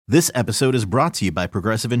This episode is brought to you by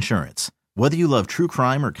Progressive Insurance. Whether you love true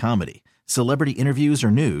crime or comedy, celebrity interviews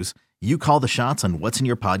or news, you call the shots on what's in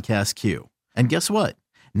your podcast queue. And guess what?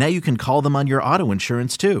 Now you can call them on your auto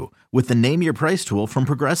insurance too with the Name Your Price tool from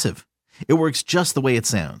Progressive. It works just the way it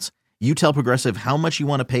sounds. You tell Progressive how much you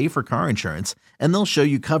want to pay for car insurance, and they'll show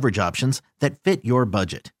you coverage options that fit your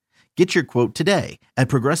budget. Get your quote today at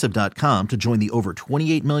Progressive.com to join the over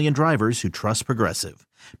 28 million drivers who trust Progressive.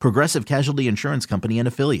 Progressive Casualty Insurance Company and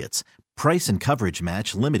Affiliates. Price and coverage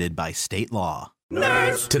match limited by state law.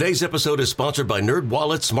 Nerds. Today's episode is sponsored by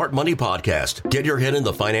NerdWallet's Smart Money Podcast. Get your head in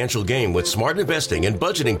the financial game with smart investing and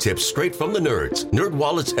budgeting tips straight from the nerds.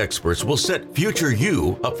 NerdWallet's experts will set future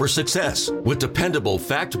you up for success with dependable,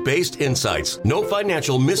 fact-based insights. No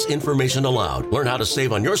financial misinformation allowed. Learn how to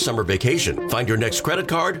save on your summer vacation, find your next credit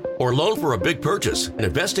card, or loan for a big purchase, and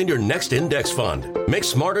invest in your next index fund. Make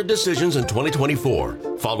smarter decisions in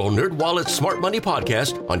 2024. Follow NerdWallet's Smart Money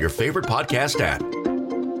Podcast on your favorite podcast app.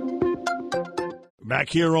 Back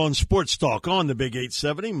here on Sports Talk on the Big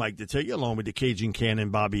 870, Mike Detillier, along with the Cajun Cannon,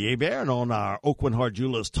 Bobby Hebert, and on our Oakland Hart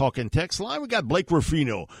Jewelers Talk and Text line, we got Blake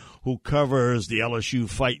Ruffino, who covers the LSU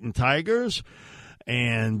Fighting Tigers.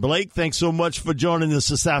 And Blake, thanks so much for joining us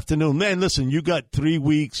this afternoon. Man, listen, you got 3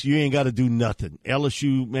 weeks. You ain't got to do nothing.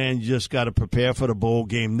 LSU, man, you just got to prepare for the bowl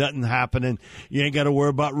game. Nothing happening. You ain't got to worry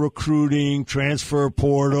about recruiting, transfer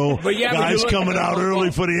portal, guys coming out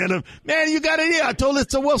early for the end of. Man, you got it. Yeah, I told this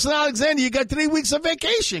to Wilson Alexander. You got 3 weeks of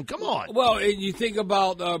vacation. Come on. Well, and you think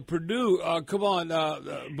about Purdue. Come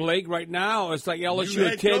on, Blake. Right now, it's like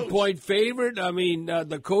LSU a 10-point favorite. I mean,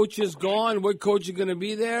 the coach is gone. What coach is going to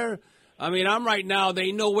be there? I mean, I'm right now, there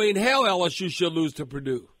ain't no way in hell LSU should lose to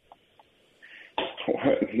Purdue. Which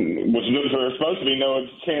there was supposed to be no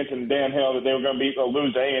chance in damn hell that they were going to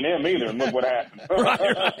lose to A&M either, and look what happened.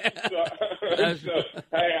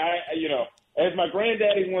 As my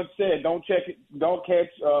granddaddy once said, don't catch, count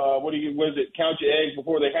your eggs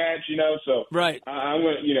before they hatch, so. Right. I'm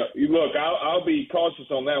going to, look, I'll be cautious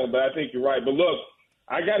on that one, but I think you're right. But look,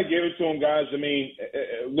 I got to give it to him, guys. I mean,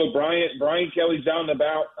 look, Brian Kelly's out and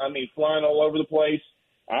about. I mean, flying all over the place.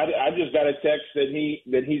 I just got a text that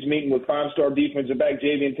he's meeting with 5-star defensive back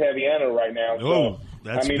Javian Taviano right now. So,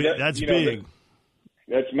 that's big.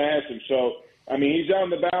 That's massive. So, I mean, he's out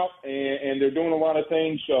and about, and they're doing a lot of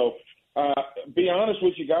things. So, be honest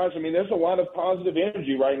with you guys. I mean, there's a lot of positive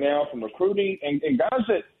energy right now from recruiting and guys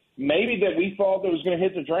that maybe that we thought that was going to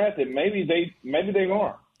hit the draft that maybe they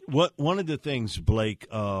aren't. One of the things, Blake,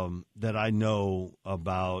 that I know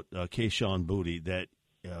about Kayshon Boutte, that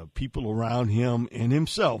people around him and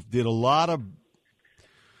himself did a lot of,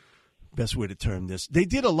 best way to term this, they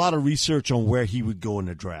did a lot of research on where he would go in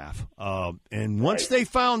the draft. And once they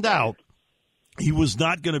found out he was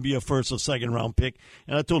not going to be a first or second round pick,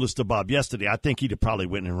 and I told this to Bob yesterday, I think he'd have probably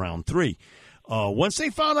went in round 3. Once they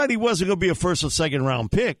found out he wasn't going to be a first or second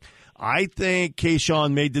round pick, I think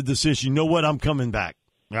Kayshon made the decision, you know what, I'm coming back.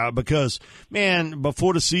 Because, man,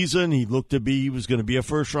 before the season, he looked to be, he was going to be a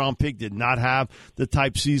first-round pick, did not have the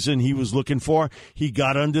type season he was looking for. He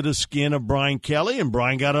got under the skin of Brian Kelly, and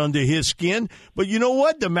Brian got under his skin. But you know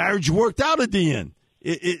what? The marriage worked out at the end.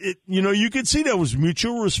 You could see there was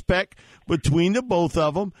mutual respect between the both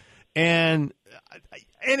of them. And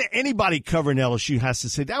anybody covering LSU has to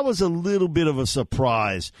say that was a little bit of a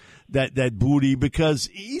surprise, that Boutte, because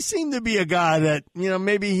he seemed to be a guy that,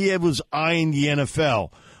 maybe he was eyeing the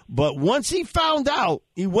NFL. But once he found out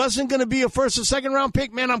he wasn't going to be a first or second round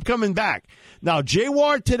pick, man, I'm coming back. Now, Jay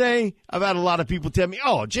Ward today, I've had a lot of people tell me,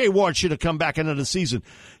 Jay Ward should have come back another season.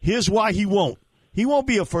 Here's why he won't. He won't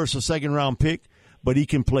be a first or second round pick, but he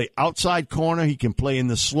can play outside corner. He can play in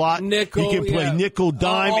the slot. Nickel, he can play nickel,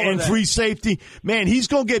 dime, and free safety. Man, he's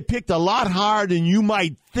going to get picked a lot harder than you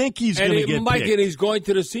might think he's going to get picked. And he's going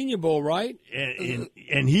to the Senior Bowl, right?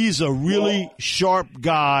 And he's a really sharp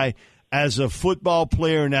guy as a football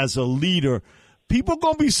player and as a leader. People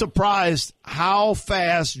going to be surprised how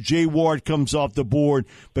fast Jay Ward comes off the board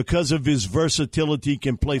because of his versatility,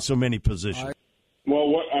 can play so many positions.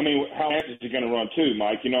 Well, how fast is he going to run too,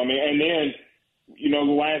 Mike? And then,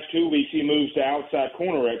 the last 2 weeks he moves to outside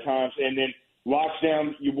corner at times and then locks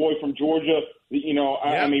down your boy from Georgia. You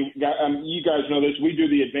guys know this. We do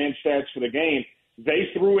the advanced stats for the game. They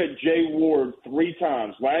threw at Jay Ward 3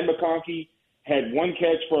 times. Ladd McConkey had 1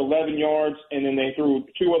 catch for 11 yards, and then they threw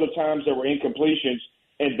 2 other times that were incompletions,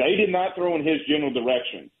 and they did not throw in his general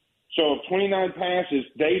direction. So of 29 passes,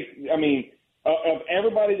 of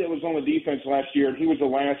everybody that was on the defense last year, he was the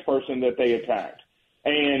last person that they attacked.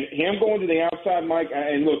 And him going to the outside, Mike,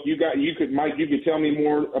 and look, Mike, you could tell me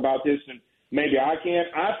more about this than maybe I can.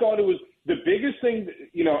 I thought it was the biggest thing,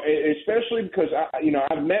 especially because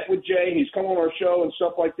I've met with Jay, he's come on our show and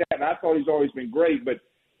stuff like that, and I thought he's always been great. But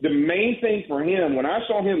the main thing for him, when I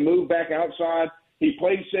saw him move back outside, he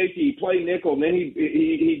played safety, he played nickel, and then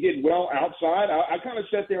he did well outside. I kind of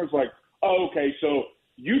sat there and was like, oh, okay, so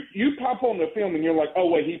you pop on the film and you're like, oh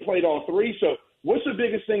wait, he played all three. So what's the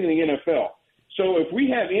biggest thing in the NFL? So if we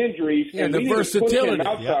have injuries and the we need to push versatility him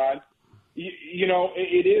outside,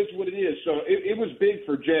 it is what it is. So it was big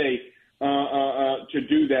for Jay to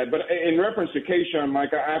do that. But in reference to Kayshawn,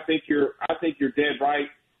 Mike, I think you're dead right.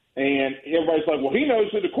 And everybody's like, well, he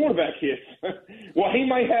knows who the quarterback is. Well, he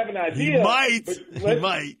might have an idea. He might. But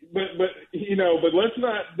let's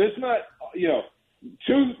not.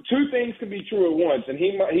 Two things can be true at once. And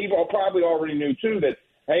he probably already knew too that,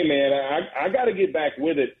 hey man, I got to get back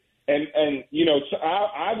with it. And so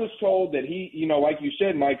I was told that he, like you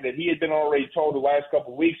said, Mike, that he had been already told the last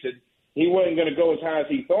couple of weeks that he wasn't going to go as high as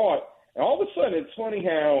he thought. And all of a sudden, it's funny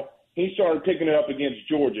how he started picking it up against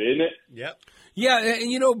Georgia, isn't it? Yep. Yeah,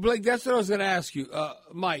 and Blake, that's what I was going to ask you,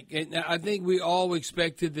 Mike. And I think we all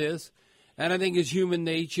expected this, and I think it's human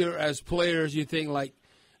nature as players. You think like,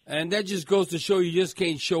 and that just goes to show you just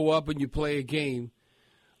can't show up and you play a game.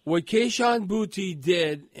 What Kayshon Boutte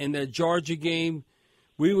did in the Georgia game,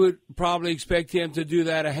 we would probably expect him to do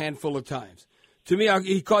that a handful of times. To me,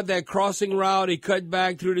 he caught that crossing route. He cut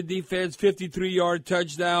back through the defense, 53-yard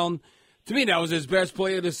touchdown. To me, that was his best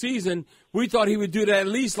play of the season. We thought he would do that at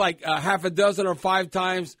least like half a dozen or 5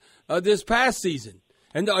 times this past season.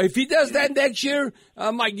 And if he does that next year,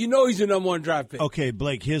 Mike, he's the number 1 draft pick. Okay,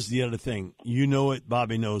 Blake, here's the other thing. You know it.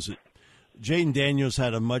 Bobby knows it. Jaden Daniels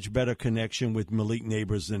had a much better connection with Malik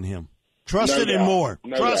Neighbors than him. Trusted him more.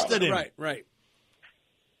 Trusted him. Right.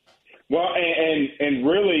 Well, and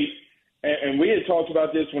really, and we had talked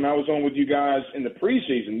about this when I was on with you guys in the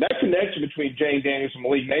preseason. That connection between Jaden Daniels and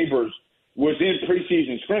Malik Neighbors was in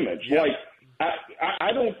preseason scrimmage. Yep. Like,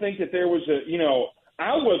 I don't think that there was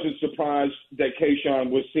I wasn't surprised that Kayshawn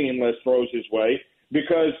was seeing less throws his way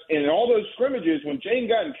because in all those scrimmages, when Jaden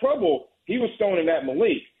got in trouble, he was throwing it at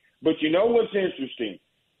Malik. But you know what's interesting?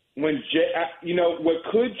 When what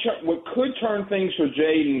could turn things for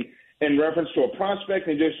Jaden in reference to a prospect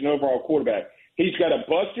and just an overall quarterback, he's got a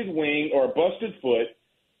busted wing or a busted foot.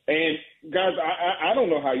 And, guys, I don't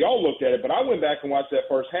know how y'all looked at it, but I went back and watched that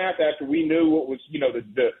first half after we knew what was,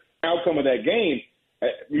 the outcome of that game.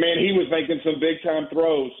 Man, he was making some big-time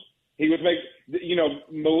throws. He was making,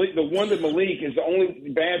 Malik, the one to Malik is the only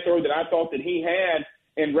bad throw that I thought that he had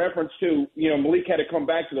in reference to, Malik had to come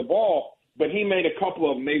back to the ball, but he made a couple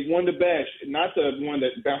of them. Made one to Besh, not the one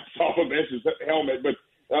that bounced off of Besh's helmet, but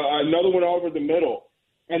another one over the middle.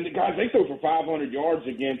 And the guys, they threw for 500 yards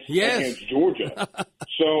against Georgia.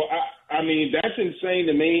 So, I mean, that's insane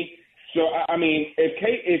to me. So, I mean,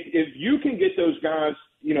 if you can get those guys,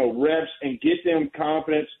 reps and get them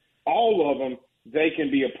confidence, all of them, they can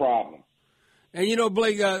be a problem. And,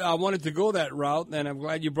 Blake, I wanted to go that route, and I'm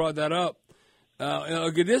glad you brought that up.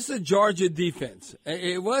 This is a Georgia defense.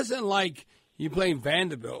 It wasn't like you playing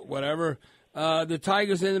Vanderbilt, whatever. The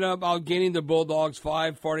Tigers ended up outgaining the Bulldogs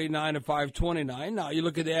 549 to 529. Now, you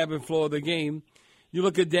look at the ebb and flow of the game. You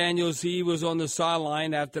look at Daniels. He was on the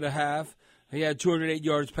sideline after the half. He had 208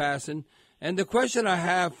 yards passing. And the question I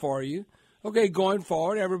have for you, okay, going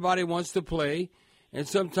forward, everybody wants to play. And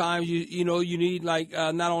sometimes, you need like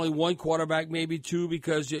not only one quarterback, maybe 2,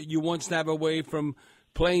 because you one snap away from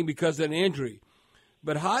playing because of an injury.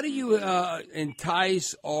 But how do you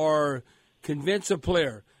entice or convince a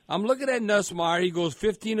player? I'm looking at Nussmeier. He goes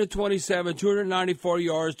 15 to 27, 294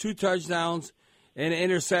 yards, 2 touchdowns, and an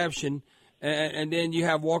interception. And then you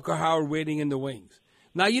have Walker Howard waiting in the wings.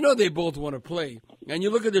 Now, they both want to play. And you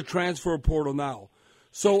look at the transfer portal now.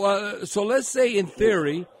 So let's say in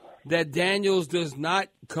theory that Daniels does not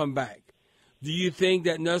come back. Do you think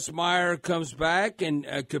that Nussmeier comes back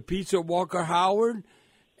and competes with Walker Howard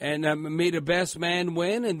and may the best man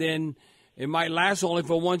win, and then it might last only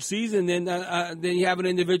for one season, then you have an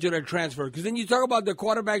individual that transfer? Because then you talk about the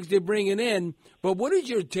quarterbacks they're bringing in, but what is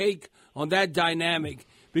your take on that dynamic?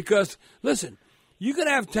 Because, listen, you can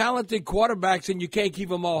have talented quarterbacks and you can't keep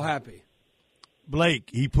them all happy. Blake,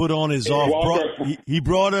 he put on his he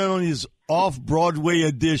brought on his off-Broadway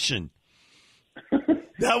edition.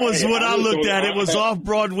 That was what I looked at. It was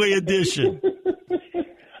off-Broadway edition.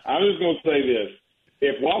 I'm just going to say this.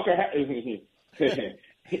 If Walker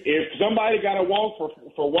if somebody got to walk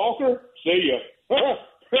for Walker, see ya.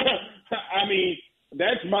 I mean,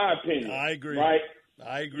 that's my opinion. I agree. Right?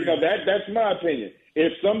 I agree. That's my opinion.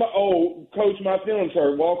 If somebody, coach, my feelings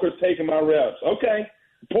hurt, Walker's taking my reps. Okay,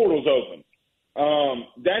 portal's open.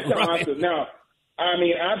 That's how I feel. Now, I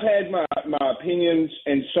mean, I've had my opinions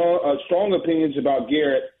and strong opinions about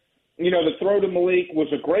Garrett. You know, the throw to Malik was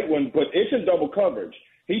a great one, but it's in double coverage.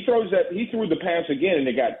 He threw the pass again, and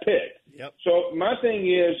it got picked. Yep. So my thing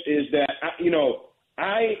is that,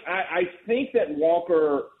 I think that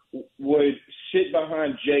Walker would sit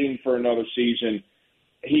behind Jaden for another season.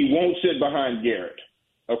 He won't sit behind Garrett,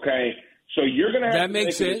 okay? So you're going to have to make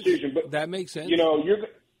a decision. But, that makes sense. You know,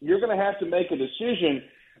 you're going to have to make a decision.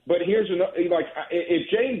 But here's another, if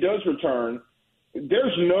Jaden does return,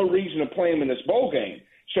 there's no reason to play him in this bowl game.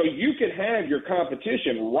 So you could have your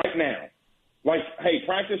competition right now. Like, hey,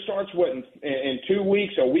 practice starts, in 2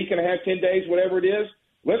 weeks, a week and a half, 10 days, whatever it is.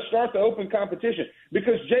 Let's start the open competition.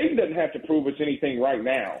 Because Jaden doesn't have to prove us anything right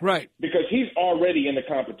now. Right. Because he's already in the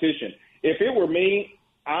competition. If it were me,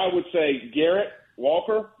 I would say Garrett,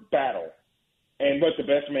 Walker, battle. And let the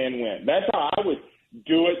best man win. That's how I would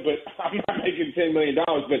do it, but I'm not making $10 million.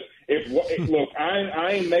 But look,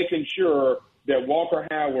 I am making sure that Walker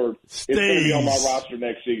Howard is going to be on my roster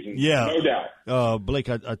next season. Yeah. No doubt. Blake,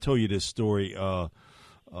 I told you this story.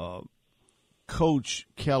 Coach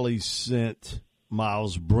Kelly sent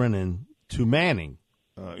Miles Brennan to Manning.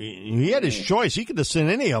 He had his choice. He could have sent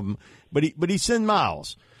any of them, but he sent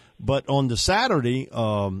Miles. But on the Saturday,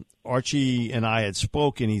 Archie and I had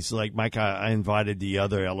spoken. He's like, Mike, I invited the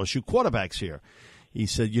other LSU quarterbacks here. He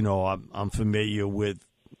said, you know, I'm familiar with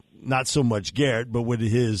not so much Garrett, but with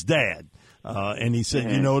his dad. And he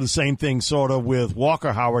said, you know, the same thing sort of with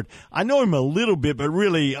Walker Howard. I know him a little bit, but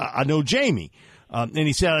really I know Jamie. And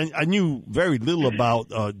he said, I knew very little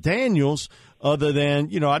about Daniels other than,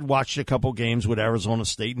 you know, I'd watched a couple games with Arizona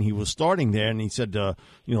State and he was starting there. And he said,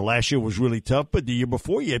 you know, last year was really tough, but the year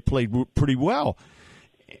before he had played pretty well.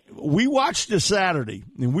 We watched the Saturday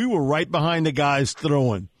and we were right behind the guys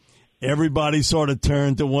throwing. Everybody sort of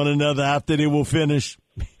turned to one another after they were finished.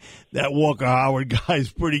 That Walker Howard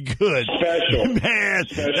guy's pretty good. Special. Man,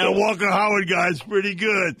 Special. That Walker Howard guy's pretty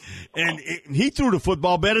good. And he threw the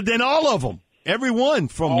football better than all of them. Everyone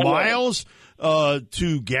from Miles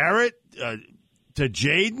to Garrett to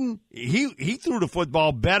Jaden. He threw the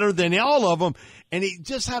football better than all of them. And he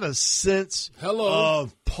just had a sense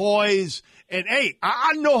of poise. And, hey,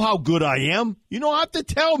 I know how good I am. You don't have to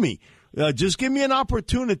tell me. Just give me an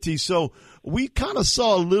opportunity. So we kind of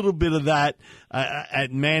saw a little bit of that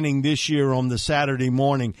at Manning this year on the Saturday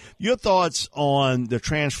morning. Your thoughts on the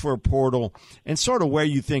transfer portal and sort of where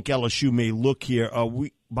you think LSU may look here?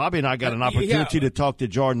 Bobby and I got an opportunity to talk to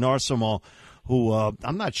Jordan Arsenal, who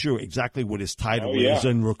I'm not sure exactly what his title is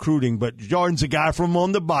in recruiting, but Jordan's a guy from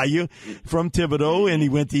on the Bayou, from Thibodeau, and he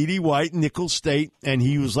went to E.D. White, Nicholls State, and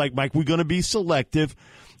he was like, Mike, we're going to be selective.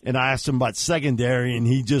 And I asked him about secondary, and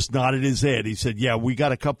he just nodded his head. He said, yeah, we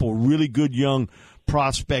got a couple really good young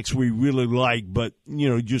prospects we really like, but, you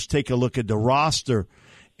know, just take a look at the roster.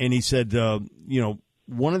 And he said, you know,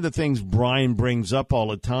 one of the things Brian brings up all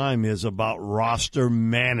the time is about roster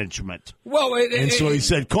management. Well, so he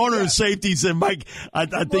said, corner and safety. He said, Mike, I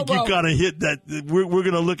think you got to hit that. We're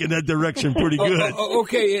going to look in that direction pretty good.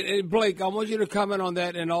 Okay, and Blake, I want you to comment on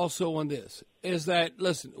that and also on this. Is that,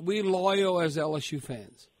 listen, we loyal as LSU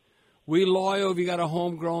fans. We loyal if you got a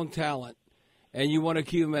homegrown talent and you want to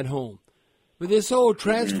keep them at home. But this whole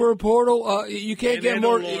transfer portal, you can't get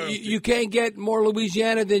more. You can't get more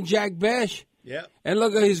Louisiana than Jack Besh. Yeah. And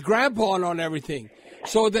look at his grandpa on everything.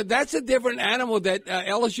 So that's a different animal that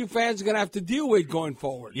LSU fans are going to have to deal with going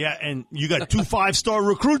forward. Yeah, and you got 2 5-star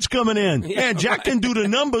recruits coming in. Yeah, Jack can do the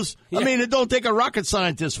numbers. Yeah. I mean, it don't take a rocket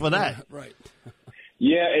scientist for that. Right.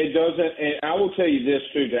 Yeah, it doesn't. And I will tell you this,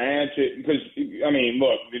 too, to add to – because, I mean,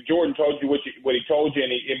 look, Jordan told you what he told you,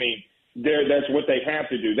 and that's what they have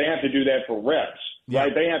to do. They have to do that for reps,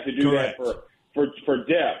 right? They have to do that for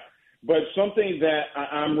depth. But something that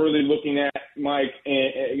I'm really looking at, Mike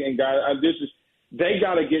and guys, they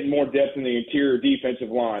got to get more depth in the interior defensive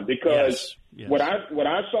line because what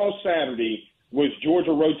I saw Saturday was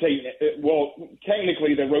Georgia rotating. Well,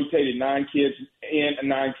 technically they rotated 9 kids in and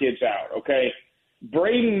 9 kids out. Okay,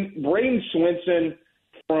 Braden Swinson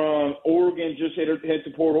from Oregon just hit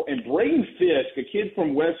the portal, and Braden Fisk, a kid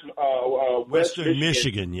from Western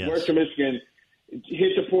Michigan, Western Michigan,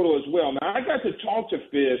 hit the portal as well. Now I got to talk to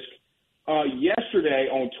Fisk yesterday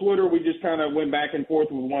on Twitter. We just kind of went back and forth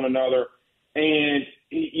with one another, and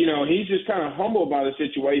he's just kind of humbled by the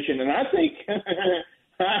situation. And I think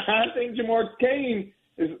Jamar Cain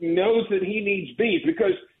knows that he needs beef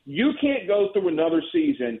because you can't go through another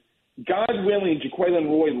season. God willing, Jaquelin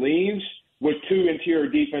Roy leaves with 2 interior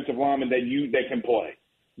defensive linemen that can play.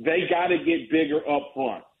 They got to get bigger up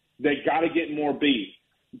front. They got to get more beef.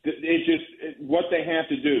 It's just what they have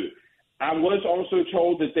to do. I was also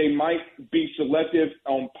told that they might be selective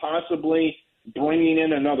on possibly bringing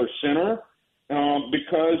in another center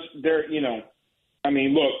because they're,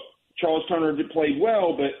 look, Charles Turner played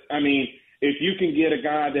well, but, if you can get a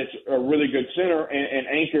guy that's a really good center and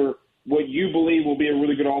anchor what you believe will be a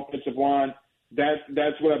really good offensive line,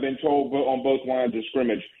 that's what I've been told on both lines of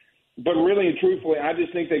scrimmage. But really and truthfully, I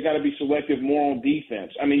just think they got to be selective more on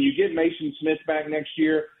defense. You get Mason Smith back next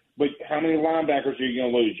year, but how many linebackers are you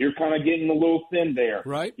going to lose? You're kind of getting a little thin there.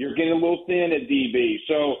 Right. You're getting a little thin at DB.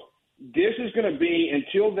 So this is going to be,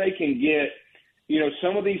 until they can get,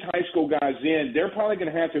 some of these high school guys in, they're probably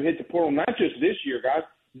going to have to hit the portal, not just this year, guys.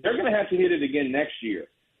 They're going to have to hit it again next year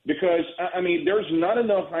because, there's not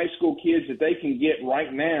enough high school kids that they can get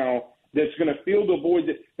right now that's going to fill the void.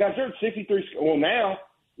 Guys, they're at 63 – well, now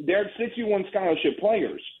they're at 61 scholarship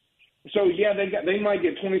players. So, yeah, they might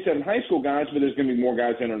get 27 high school guys, but there's going to be more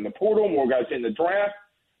guys entering the portal, more guys in the draft.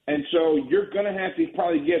 And so you're going to have to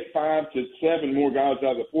probably get 5 to 7 more guys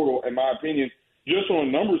out of the portal, in my opinion, just on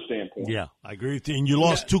a numbers standpoint. Yeah, I agree with you. And you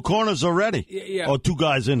lost 2 corners already. Yeah. Or 2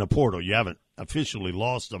 guys in the portal. You haven't officially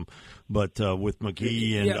lost them, but with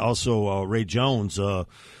McGee and also Ray Jones, 2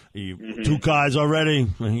 guys already.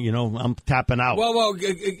 I'm tapping out. Well,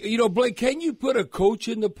 Blake, can you put a coach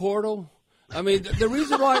in the portal? The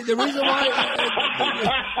reason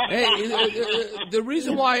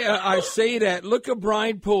why I say that. Look at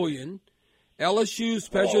Brian Pullian, LSU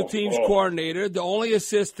special teams coordinator, the only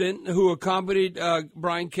assistant who accompanied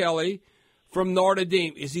Brian Kelly from Notre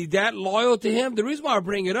Dame. Is he that loyal to him? The reason why I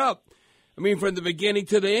bring it up, from the beginning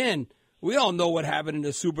to the end, we all know what happened in the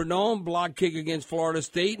Superdome, block kick against Florida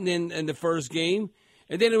State, and then in the first game.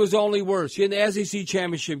 And then it was only worse in the SEC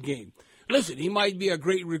championship game. Listen, he might be a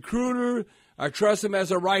great recruiter. I trust him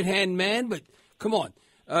as a right-hand man, but come on.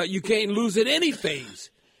 You can't lose at any phase.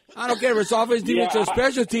 I don't care if it's offense, defense, or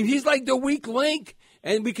special teams. He's like the weak link,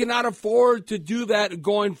 and we cannot afford to do that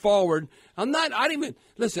going forward.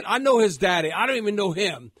 Listen, I know his daddy. I don't even know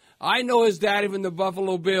him. I know his daddy from the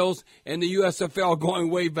Buffalo Bills and the USFL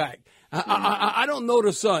going way back. I don't know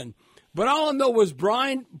the son. But all I know was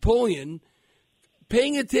Brian Pullian,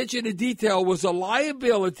 paying attention to detail, was a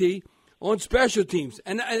liability on special teams.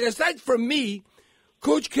 And it's like, for me,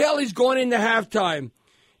 Coach Kelly's going into halftime,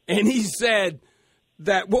 and he said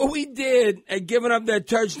that what we did at giving up that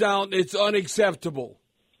touchdown, it's unacceptable.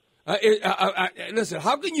 Listen,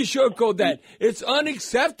 how can you sugarcoat that? It's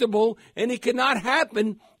unacceptable, and it cannot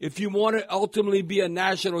happen if you want to ultimately be a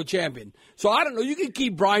national champion. So I don't know. You can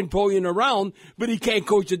keep Brian Pullian around, but he can't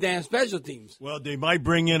coach the damn special teams. Well, they might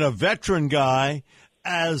bring in a veteran guy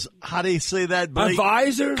as, how do you say that, Blake?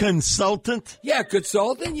 Advisor? Consultant? Yeah,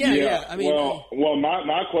 consultant. Yeah. Well,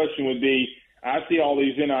 my question would be, I see all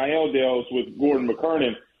these NIL deals with Gordon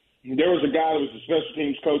McKernan. There was a guy that was a special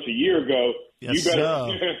teams coach a year ago. Yes, you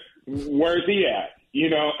better, where's he at?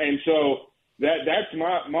 And so that's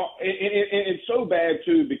my it's so bad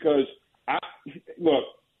too, because I will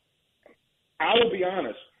be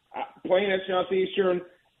honest, playing at Southeastern,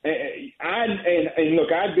 and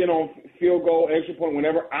look, I've been on field goal, extra point,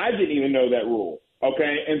 whenever. I didn't even know that rule.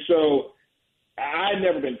 Okay, and so I'd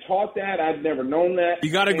never been taught that. I'd never known that.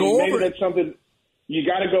 You got to go over it. That's something you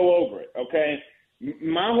got to go over it. Okay.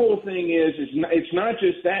 My whole thing is it's not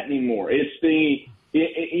just that anymore. It's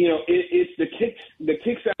it's the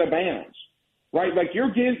kicks out of bounds, right? Like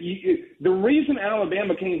the reason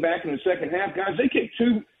Alabama came back in the second half, guys, they kicked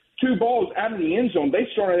two balls out of the end zone. They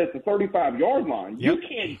started at the 35-yard line. Yep. You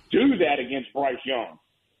can't do that against Bryce Young.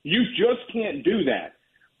 You just can't do that.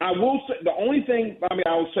 I will say the only thing I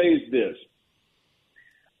will say is this.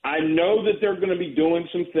 I know that they're going to be doing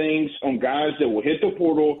some things on guys that will hit the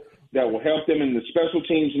portal that will help them in the special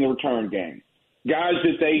teams and the return game. Guys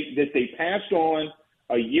that they passed on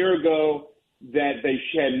a year ago that they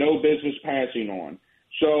had no business passing on.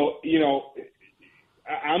 So,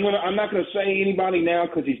 I'm not going to say anybody now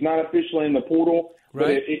because he's not officially in the portal.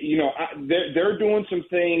 Right. But they're doing some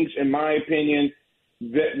things, in my opinion,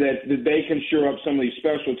 that they can shore up some of these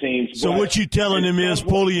special teams. So what you telling him is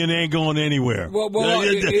Pullian ain't going anywhere. Well,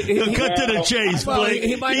 cut to the chase, Blake.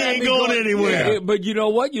 He ain't going anywhere. Yeah, but you know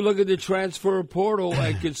what? You look at the transfer portal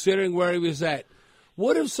and considering where he was at.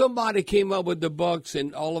 What if somebody came up with the Bucks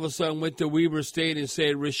and all of a sudden went to Weber State and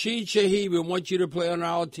said, Rashid Shaheed, we want you to play on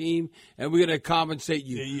our team and we're going to compensate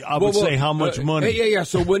you? I would say how much money? Yeah.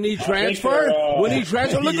 So when he transferred,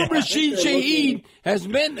 look at Rashid Shaheed has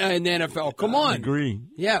been in the NFL. Come on. I agree.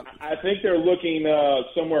 Yeah. I think they're looking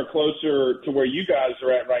somewhere closer to where you guys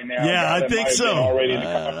are at right now. Yeah, I think so.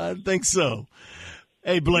 I think so.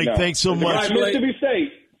 Hey, Blake, thanks so much. Mississippi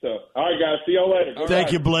State. So, All right, guys. See y'all later.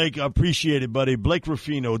 Thank you, Blake. I appreciate it, buddy. Blake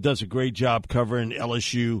Ruffino does a great job covering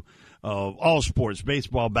LSU, all sports,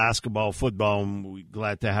 baseball, basketball, football. And we're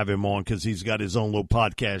glad to have him on because he's got his own little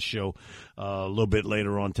podcast show a little bit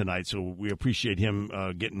later on tonight. So we appreciate him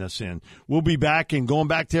getting us in. We'll be back and going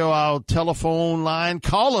back to our telephone line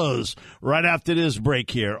callers right after this break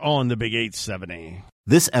here on the Big 870.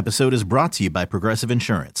 This episode is brought to you by Progressive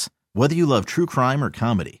Insurance. Whether you love true crime or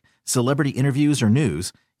comedy, celebrity interviews or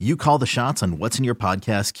news, you call the shots on what's in your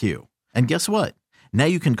podcast queue. And guess what? Now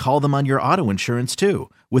you can call them on your auto insurance too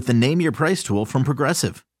with the Name Your Price tool from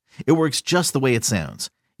Progressive. It works just the way it sounds.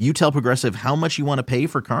 You tell Progressive how much you want to pay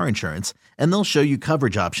for car insurance, and they'll show you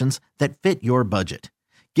coverage options that fit your budget.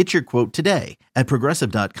 Get your quote today at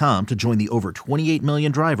Progressive.com to join the over 28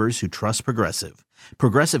 million drivers who trust Progressive.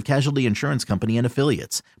 Progressive Casualty Insurance Company and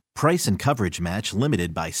Affiliates. Price and coverage match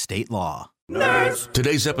limited by state law. Nerds!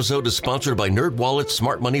 Today's episode is sponsored by NerdWallet's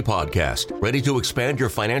Smart Money Podcast. Ready to expand your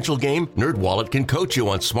financial game? NerdWallet can coach you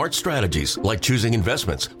on smart strategies like choosing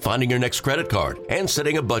investments, finding your next credit card, and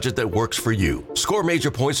setting a budget that works for you. Score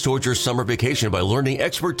major points towards your summer vacation by learning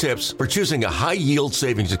expert tips for choosing a high-yield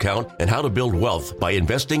savings account and how to build wealth by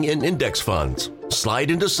investing in index funds.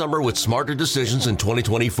 Slide into summer with smarter decisions in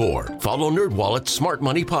 2024. Follow NerdWallet's Smart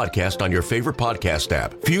Money Podcast on your favorite podcast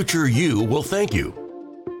app. Future you will thank you.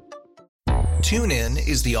 TuneIn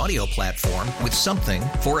is the audio platform with something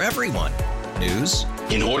for everyone. News.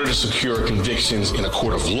 In order to secure convictions in a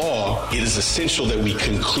court of law, it is essential that we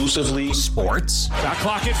conclusively. Sports. Shot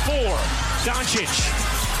clock at 4.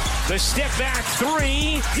 Doncic. The step back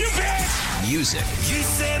 3. You bet. Music. You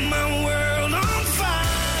set my world on fire.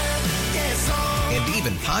 Yes, and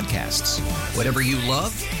even podcasts. Whatever you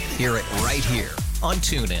love, hear it right here on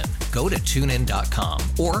TuneIn. Go to TuneIn.com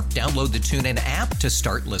or download the TuneIn app to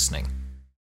start listening.